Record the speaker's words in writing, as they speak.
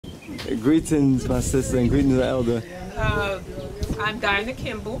Greetings, my sister, and greetings, the elder. I'm Dinah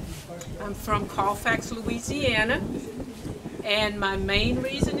Kimball. I'm from Colfax, Louisiana. And my main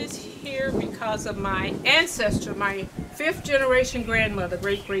reason is here because of my ancestor, my fifth generation grandmother,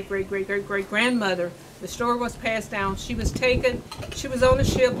 great-great-great-great-great-great-grandmother. The story was passed down. She was taken, she was on a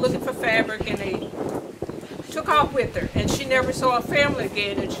ship looking for fabric, and they took off with her. And she never saw her family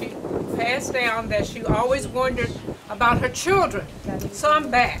again, and she passed down that she always wondered about her children. So I'm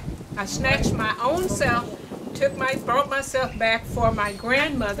back. I snatched my own self, brought myself back for my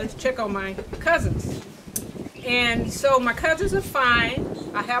grandmother to check on my cousins. And so my cousins are fine.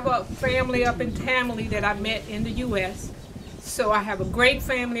 I have a family up in Tamale that I met in the U.S. So I have a great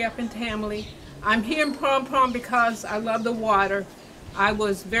family up in Tamale. I'm here in Prampram because I love the water. I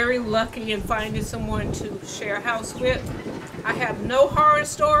was very lucky in finding someone to share a house with. I have no horror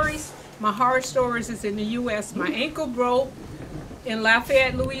stories. My horror stories is in the U.S. My ankle broke in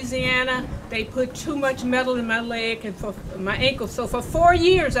Lafayette, Louisiana. They put too much metal in my leg and for my ankle. So for 4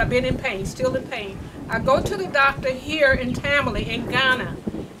 years I've been in pain, still in pain. I go to the doctor here in Tamale in Ghana,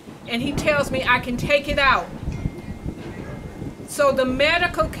 and he tells me I can take it out. So the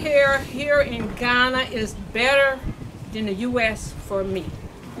medical care here in Ghana is better than the U.S. for me.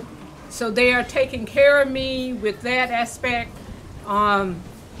 So they are taking care of me with that aspect,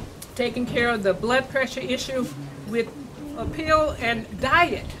 taking care of the blood pressure issue with a pill and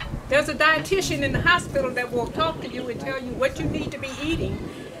diet. There's a dietitian in the hospital that will talk to you and tell you what you need to be eating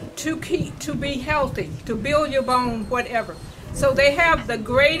to be healthy, to build your bone, whatever. So they have the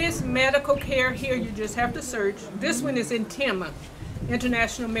greatest medical care here. You just have to search. This one is in Tyehimba,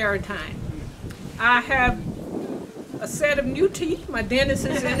 International Maritime. I have a set of new teeth. My dentist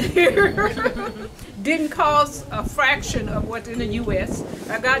is in here. Didn't cost a fraction of what's in the U.S.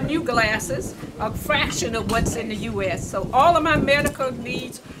 I got new glasses, a fraction of what's in the U.S. So all of my medical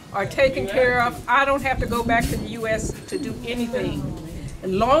needs are taken care of. I don't have to go back to the U.S. to do anything. As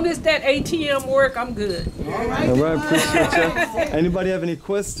long as that ATM work, I'm good. All right, appreciate you. Anybody have any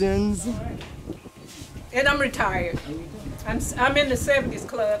questions? And I'm retired. I'm in the 70s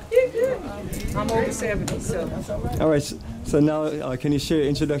club. I'm over 70, so. All right, so now can you share your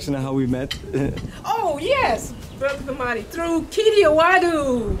introduction of how we met? Oh, yes, Brother Bomani, through Kidi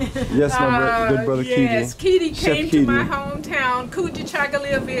Awadu. Yes, my good brother Kidi. Yes, Kidi came Chef to Kidi. my hometown,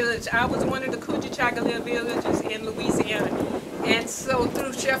 Kujichagalea Village. I was one of the Kujichagalea villages in Louisiana. And so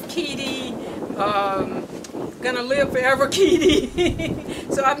through Chef Kidi, gonna live forever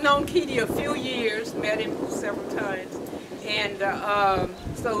Kidi. So I've known Kidi a few years, met him several times. And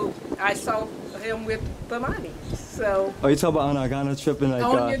so I saw him with Bomani. So. Oh, you talk about on our Ghana trip and like.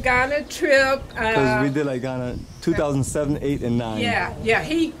 On your Ghana trip. Because we did like Ghana 2007, 8, and 9. Yeah.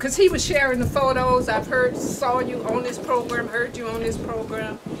 Because he was sharing the photos. I've saw you on this program, heard you on this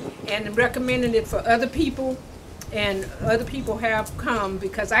program, and recommending it for other people. And other people have come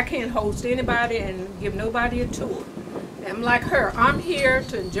because I can't host anybody and give nobody a tour. I'm like her. I'm here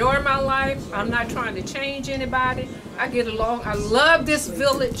to enjoy my life. I'm not trying to change anybody. I get along. I love this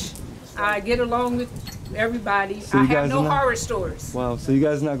village. I get along with everybody. So I have no horror stories. Wow. So you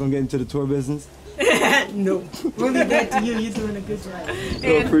guys are not going to get into the tour business? No. We'll leave that to you. You're doing a good job.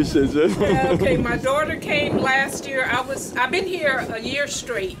 I appreciate you. Okay, my daughter came last year. I've been here a year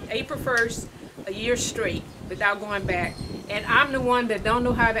straight. April 1st, a year straight without going back. And I'm the one that don't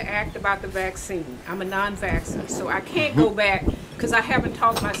know how to act about the vaccine. I'm a non-vaxxer, so I can't go back because I haven't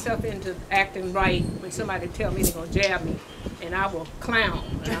talked myself into acting right when somebody tell me they're going to jab me. And I will clown.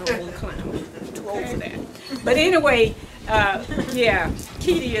 I don't want to clown. I'm too old for that. But anyway, yeah,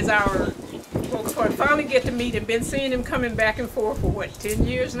 Kidi is our focus point. Finally get to meet him. Been seeing him coming back and forth for what, 10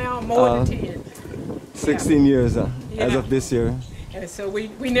 years now? More than 10. 16 years as of this year. And so we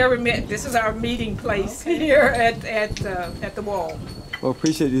never met. This is our meeting place here at the wall. Well,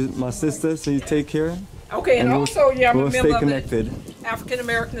 appreciate you, my sister. So you take care. Okay, and also, yeah, I'm a member of the African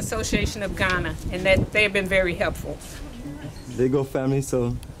American Association of Ghana, and that they've been very helpful. They go family,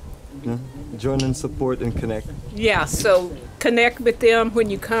 so join and support and connect. Yeah, so connect with them when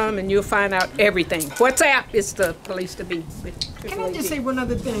you come, and you'll find out everything. WhatsApp is the place to be. Can I just say one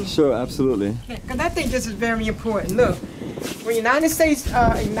other thing? Sure, absolutely. Because I think this is very important. Look, when the United States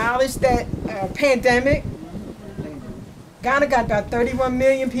acknowledged that pandemic, Ghana got about 31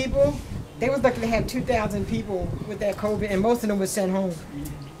 million people. They was lucky to have 2,000 people with that COVID, and most of them were sent home.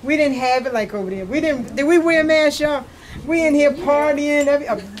 We didn't have it like over there. Did we wear masks, y'all? We in here partying,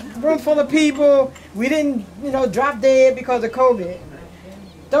 a room full of people. We didn't, drop dead because of COVID.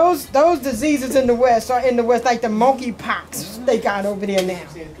 Those diseases in the West are in the West, like the monkeypox they got over there now.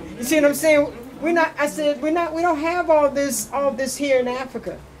 You see what I'm saying? We don't have all this here in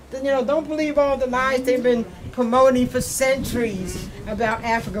Africa. You know, don't believe all the lies they've been promoting for centuries about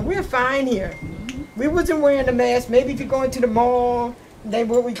Africa. We're fine here. We wasn't wearing a mask. Maybe if you're going to the mall, they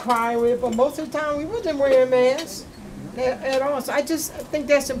will require it, but most of the time we wasn't wearing masks at all. So I just think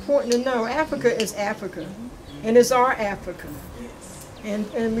that's important to know. Africa is Africa, and it's our Africa.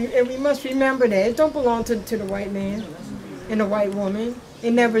 And we must remember that. It don't belong to the white man and the white woman.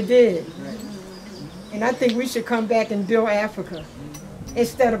 It never did. And I think we should come back and build Africa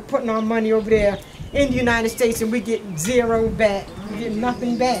instead of putting our money over there in the United States and we get zero back. We get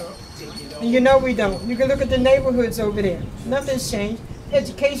nothing back. And you know we don't. You can look at the neighborhoods over there. Nothing's changed.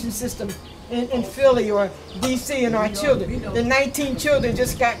 Education system in Philly or D.C. and our children. The 19 children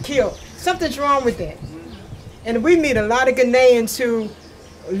just got killed. Something's wrong with that. And we meet a lot of Ghanaians who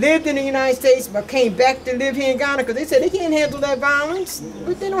lived in the United States but came back to live here in Ghana because they said they can't handle that violence.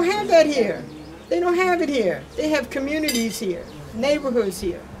 But they don't have that here. They don't have it here. They have communities here, neighborhoods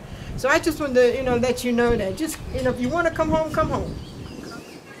here. So I just wanted to, let you know that. Just, if you want to come home, come home.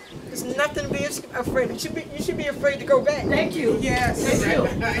 There's nothing to be afraid of. You should be afraid to go back. Thank you. Yes.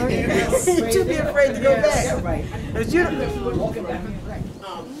 Thank you. You should be afraid to go back. Right.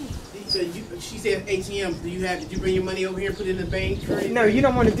 So she said ATMs. Did you bring your money over here and put it in the bank? No, you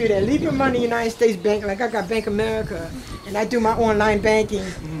don't want to do that. Leave your money in the United States Bank. Like I got Bank America, and I do my online banking.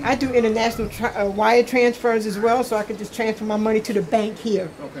 I do international wire transfers as well, so I can just transfer my money to the bank here.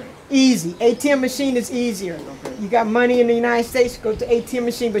 Okay. Easy. ATM machine is easier. Okay. You got money in the United States, go to ATM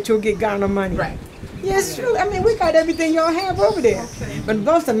machine, but you'll get Ghana money. Right. Yes, true. I mean, we got everything y'all have over there. Okay. But the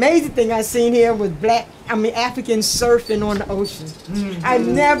most amazing thing I seen here was Africans surfing on the ocean. I've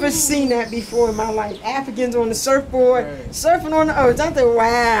never seen that before in my life. Africans on the surfboard, surfing on the ocean. I thought,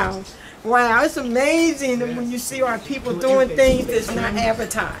 wow. Wow, it's amazing when you see our people doing things that's not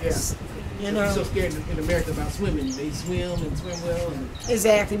advertised. You're so scared in America about swimming. They swim and swim well.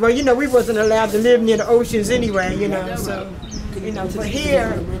 Exactly. Well, we wasn't allowed to live near the oceans anyway, so... but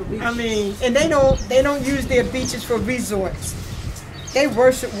here, I mean, and they don't use their beaches for resorts. They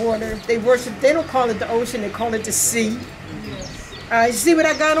worship water. They don't call it the ocean, they call it the sea. You see what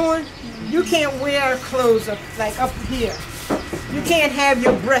I got on? You can't wear clothes like up here. You can't have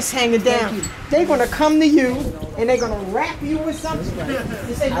your breasts hanging down. They're going to come to you and they're going to wrap you with something.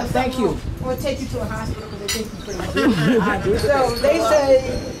 They say, thank you. Or take you to a hospital because they think you're crazy. So they say,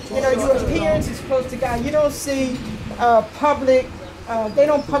 your appearance is close to God. You don't see public, they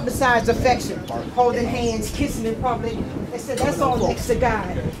don't publicize affection, holding hands, kissing in public. They said that's all next to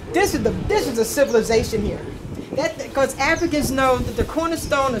God. This is a civilization here. Because Africans know that the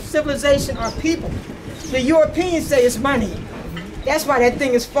cornerstone of civilization are people. The Europeans say it's money. That's why that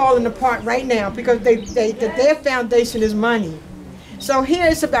thing is falling apart right now, because their foundation is money. So here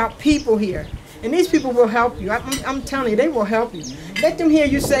it's about people here. And these people will help you. I'm telling you, they will help you. Let them hear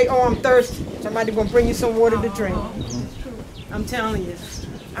you say, oh, I'm thirsty. Somebody will bring you some water to drink. I'm telling you.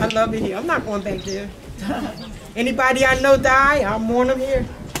 I love it here. I'm not going back there. Anybody I know die, I'll mourn them here.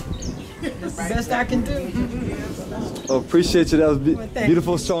 That's the best I can do. Oh, appreciate you. That was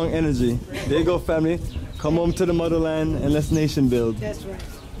beautiful, strong energy. There you go, family. Come home to the motherland and let's nation build. That's right.